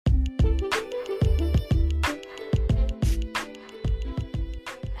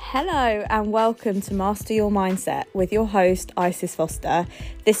Hello and welcome to Master Your Mindset with your host Isis Foster.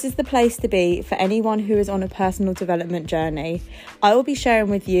 This is the place to be for anyone who is on a personal development journey. I will be sharing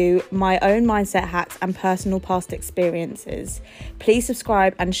with you my own mindset hacks and personal past experiences. Please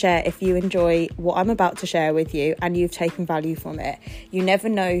subscribe and share if you enjoy what I'm about to share with you and you've taken value from it. You never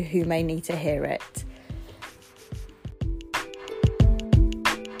know who may need to hear it.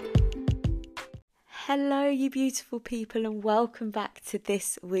 Hello, you beautiful people, and welcome back to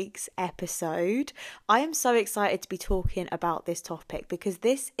this week's episode. I am so excited to be talking about this topic because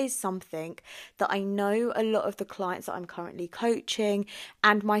this is something that I know a lot of the clients that I'm currently coaching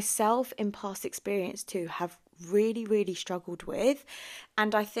and myself in past experience too have really struggled with.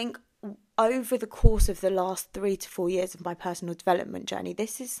 And I think over the course of the last 3 to 4 years of my personal development journey,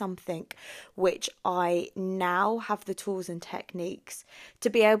 this is something which I now have the tools and techniques to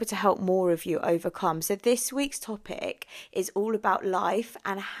be able to help more of you overcome. So this week's topic is all about life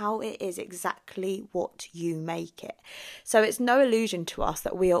and how it is exactly what you make it. So it's no illusion to us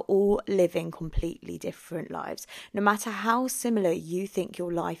that we are all living completely different lives. No matter how similar you think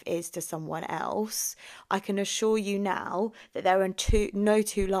your life is to someone else, I can assure you now that there are no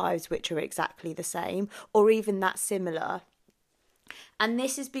two lives which are exactly the same or even that similar. And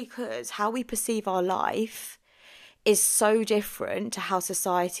this is because how we perceive our life is so different to how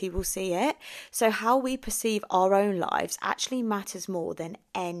society will see it. So how we perceive our own lives actually matters more than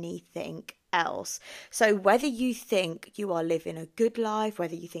anything else. So whether you think you are living a good life,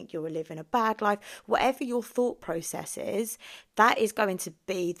 whether you think you're living a bad life, whatever your thought process is, that is going to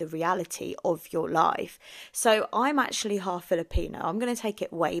be the reality of your life. So I'm actually half Filipino. I'm going to take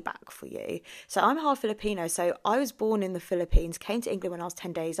it way back for you. So I'm half Filipino. So I was born in the Philippines, came to England when I was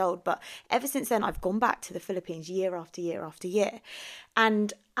 10 days old. But ever since then, I've gone back to the Philippines year after year after year.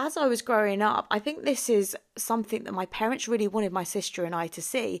 And as I was growing up, I think this is something that my parents really wanted my sister and I to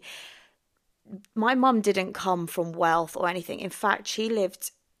see. My mum didn't come from wealth or anything. In fact, she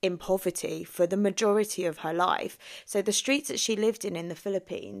lived in poverty for the majority of her life. So the streets that she lived in the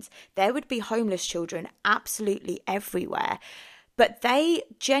Philippines, there would be homeless children absolutely everywhere. But they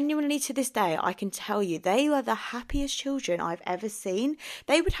genuinely, to this day, I can tell you, they were the happiest children I've ever seen.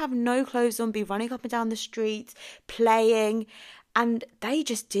 They would have no clothes on, be running up and down the streets, playing, and they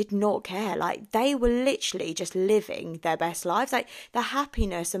just did not care. Like, they were literally just living their best lives. Like, the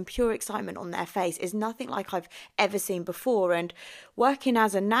happiness and pure excitement on their face is nothing like I've ever seen before. And working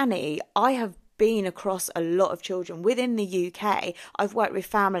as a nanny, I have been across a lot of children within the UK. I've worked with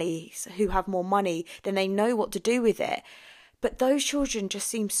families who have more money than they know what to do with it. But those children just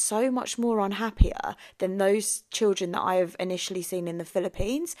seem so much more unhappier than those children that I have initially seen in the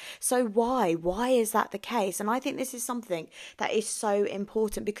Philippines. So why? Why is that the case? And I think this is something that is so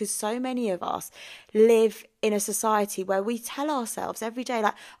important because so many of us live in a society where we tell ourselves every day,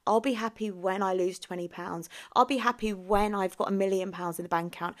 like, I'll be happy when I lose £20. I'll be happy when I've got £1 million in the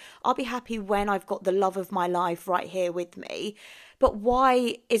bank account. I'll be happy when I've got the love of my life right here with me. But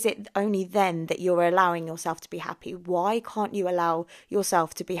why is it only then that you're allowing yourself to be happy? Why can't you allow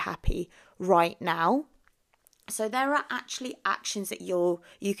yourself to be happy right now? So there are actually actions that you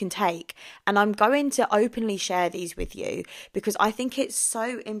can take, and I'm going to openly share these with you because I think it's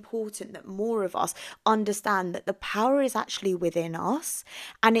so important that more of us understand that the power is actually within us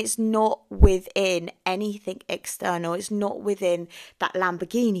and it's not within anything external. It's not within that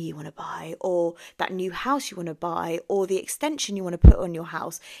Lamborghini you want to buy or that new house you want to buy or the extension you want to put on your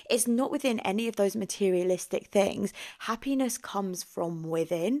house. It's not within any of those materialistic things. Happiness comes from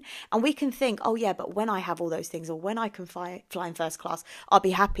within, and we can think, oh yeah, but when I have all those things, or when I can fly in first class, I'll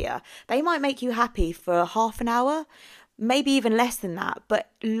be happier. They might make you happy for half an hour, maybe even less than that. But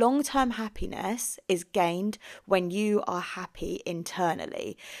long-term happiness is gained when you are happy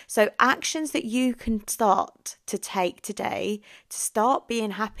internally. So actions that you can start to take today to start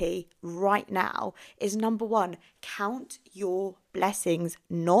being happy right now is, number one, count your blessings,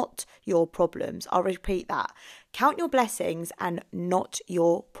 not your problems. I'll repeat that. Count your blessings and not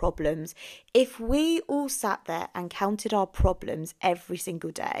your problems. If we all sat there and counted our problems every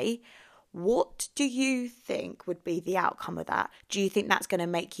single day, what do you think would be the outcome of that? Do you think that's going to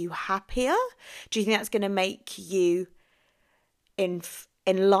make you happier? Do you think that's going to make you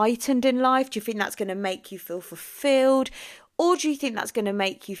enlightened in life? Do you think that's going to make you feel fulfilled? Or do you think that's going to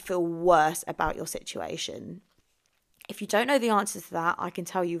make you feel worse about your situation? If you don't know the answer to that, I can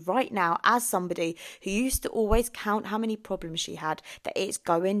tell you right now, as somebody who used to always count how many problems she had, that it's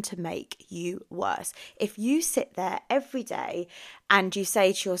going to make you worse. If you sit there every day and you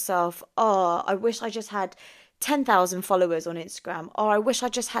say to yourself, oh, I wish I just had 10,000 followers on Instagram. Oh, I wish I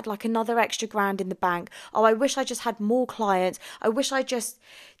just had like another extra grand in the bank. Oh, I wish I just had more clients. I wish I just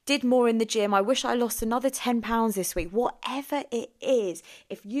did more in the gym. I wish I lost another 10 pounds this week. Whatever it is,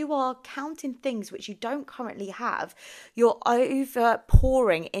 if you are counting things which you don't currently have, you're over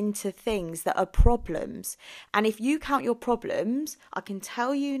pouring into things that are problems. And if you count your problems, I can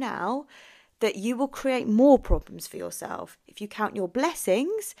tell you now that you will create more problems for yourself. If you count your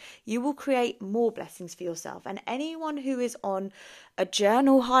blessings, you will create more blessings for yourself. And anyone who is on a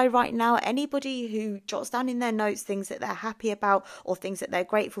journal high right now, anybody who jots down in their notes things that they're happy about or things that they're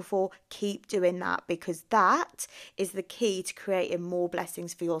grateful for, keep doing that, because that is the key to creating more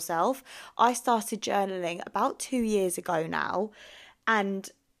blessings for yourself. I started journaling about 2 years ago now, and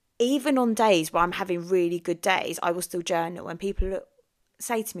even on days where I'm having really good days, I will still journal. And people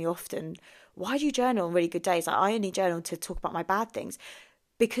say to me often, why do you journal on really good days? Like, I only journal to talk about my bad things.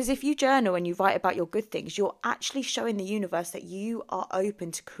 Because if you journal and you write about your good things, you're actually showing the universe that you are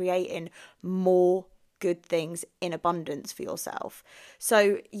open to creating more good things in abundance for yourself.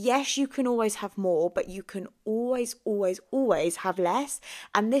 So yes, you can always have more, but you can always have less.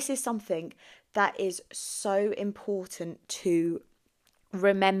 And this is something that is so important to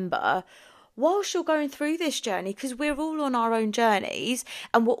remember whilst you're going through this journey, because we're all on our own journeys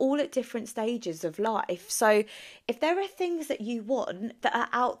and we're all at different stages of life. So if there are things that you want that are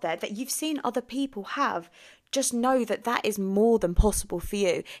out there that you've seen other people have, just know that that is more than possible for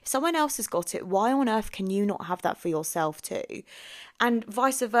you. If someone else has got it, why on earth can you not have that for yourself too? And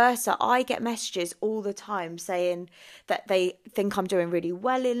vice versa. I get messages all the time saying that they think I'm doing really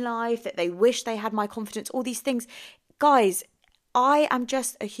well in life, that they wish they had my confidence, all these things. Guys, I am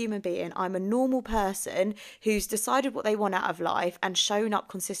just a human being. I'm a normal person who's decided what they want out of life and shown up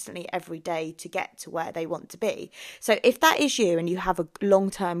consistently every day to get to where they want to be. So if that is you and you have a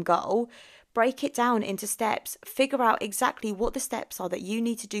long-term goal, break it down into steps, figure out exactly what the steps are that you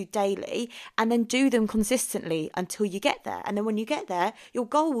need to do daily, and then do them consistently until you get there. And then when you get there, your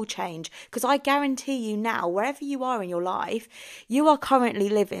goal will change, because I guarantee you now, wherever you are in your life, you are currently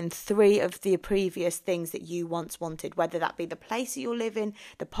living 3 of the previous things that you once wanted, whether that be the place that you're living,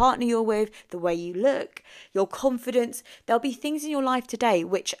 the partner you're with, the way you look, your confidence. There'll be things in your life today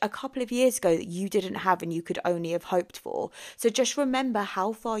which a couple of years ago that you didn't have and you could only have hoped for. So just remember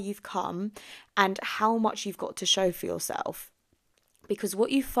how far you've come and how much you've got to show for yourself, because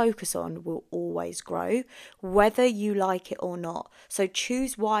what you focus on will always grow, whether you like it or not. So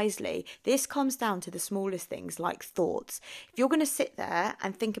choose wisely. This comes down to the smallest things like thoughts. If you're going to sit there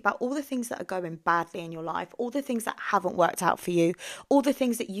and think about all the things that are going badly in your life, all the things that haven't worked out for you, all the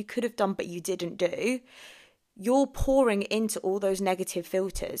things that you could have done but you didn't do, you're pouring into all those negative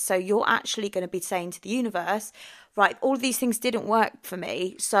filters. So you're actually going to be saying to the universe, right, all of these things didn't work for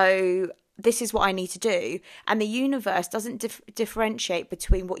me, so this is what I need to do. And the universe doesn't differentiate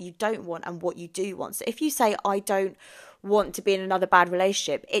between what you don't want and what you do want. So if you say, I don't want to be in another bad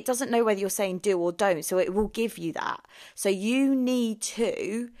relationship, it doesn't know whether you're saying do or don't, so it will give you that. So you need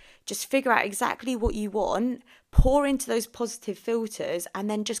to just figure out exactly what you want, pour into those positive filters, and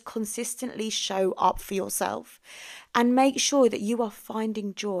then just consistently show up for yourself. And make sure that you are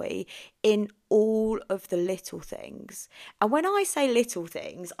finding joy in all of the little things. And when I say little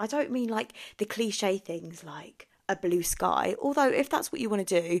things, I don't mean like the cliche things like a blue sky, although if that's what you want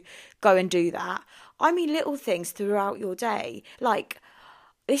to do, go and do that. I mean little things throughout your day. Like,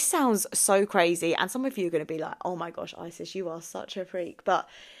 this sounds so crazy, and some of you are going to be like, oh my gosh, Isis, you are such a freak. But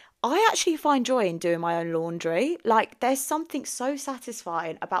I actually find joy in doing my own laundry. Like, there's something so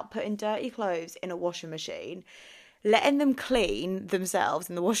satisfying about putting dirty clothes in a washing machine, letting them clean themselves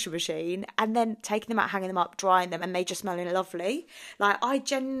in the washing machine, and then taking them out, hanging them up, drying them, and they just smelling lovely. Like, I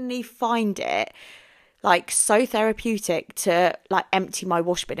genuinely find it like so therapeutic to like empty my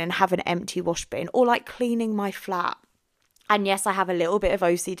wash bin and have an empty wash bin, or like cleaning my flat. And yes, I have a little bit of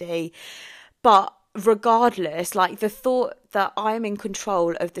OCD, but regardless, like the thought that I'm in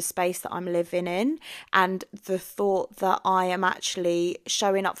control of the space that I'm living in, and the thought that I am actually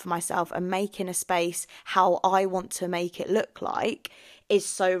showing up for myself and making a space how I want to make it look like, is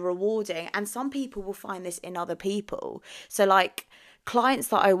so rewarding. And some people will find this in other people. So like clients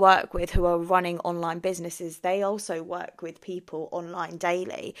that I work with who are running online businesses, they also work with people online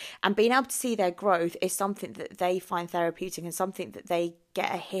daily, and being able to see their growth is something that they find therapeutic and something that they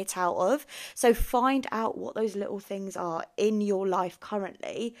get a hit out of. So find out what those little things are in your life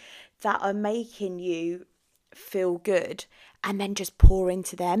currently that are making you feel good, and then just pour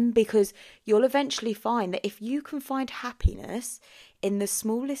into them, because you'll eventually find that if you can find happiness in the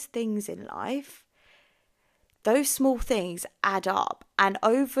smallest things in life, those small things add up And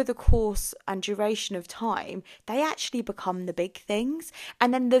over the course and duration of time, they actually become the big things.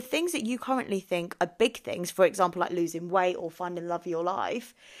 And then the things that you currently think are big things, for example, like losing weight or finding love of your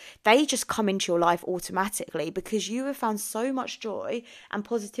life, they just come into your life automatically because you have found so much joy and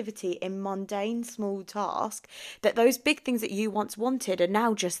positivity in mundane small tasks that those big things that you once wanted are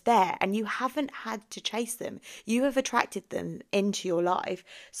now just there, and you haven't had to chase them. You have attracted them into your life.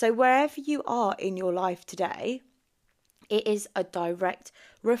 So wherever you are in your life today, it is a direct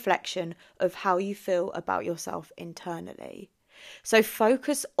reflection of how you feel about yourself internally. So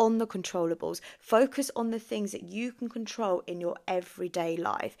focus on the controllables. Focus on the things that you can control in your everyday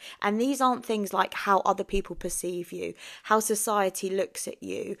life. And these aren't things like how other people perceive you, how society looks at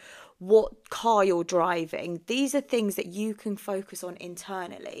you, what car you're driving. These are things that you can focus on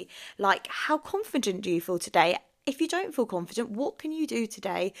internally. Like, how confident do you feel today? If you don't feel confident, what can you do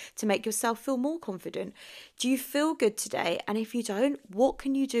today to make yourself feel more confident? Do you feel good today? And if you don't, what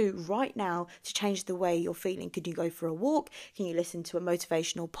can you do right now to change the way you're feeling? Can you go for a walk? Can you listen to a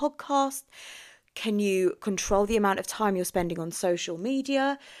motivational podcast? Can you control the amount of time you're spending on social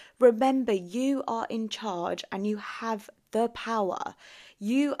media? Remember, you are in charge and you have the power.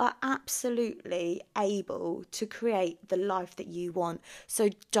 You are absolutely able to create the life that you want.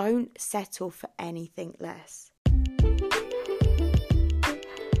 So don't settle for anything less.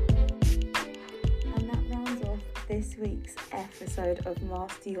 This week's episode of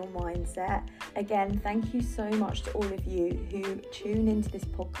Master Your Mindset. Again, thank you so much to all of you who tune into this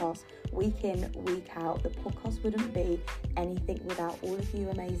podcast week in, week out. The podcast wouldn't be anything without all of you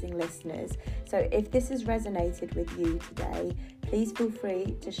amazing listeners. So if this has resonated with you today, please feel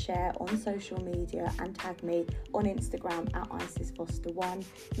free to share on social media and tag me on Instagram at IsisFoster1.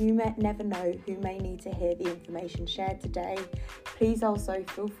 You may never know who may need to hear the information shared today. Please also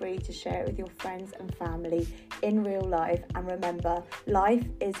feel free to share it with your friends and family in real life. And remember, life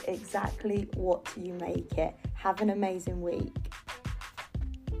is exactly what you make it. Have an amazing week.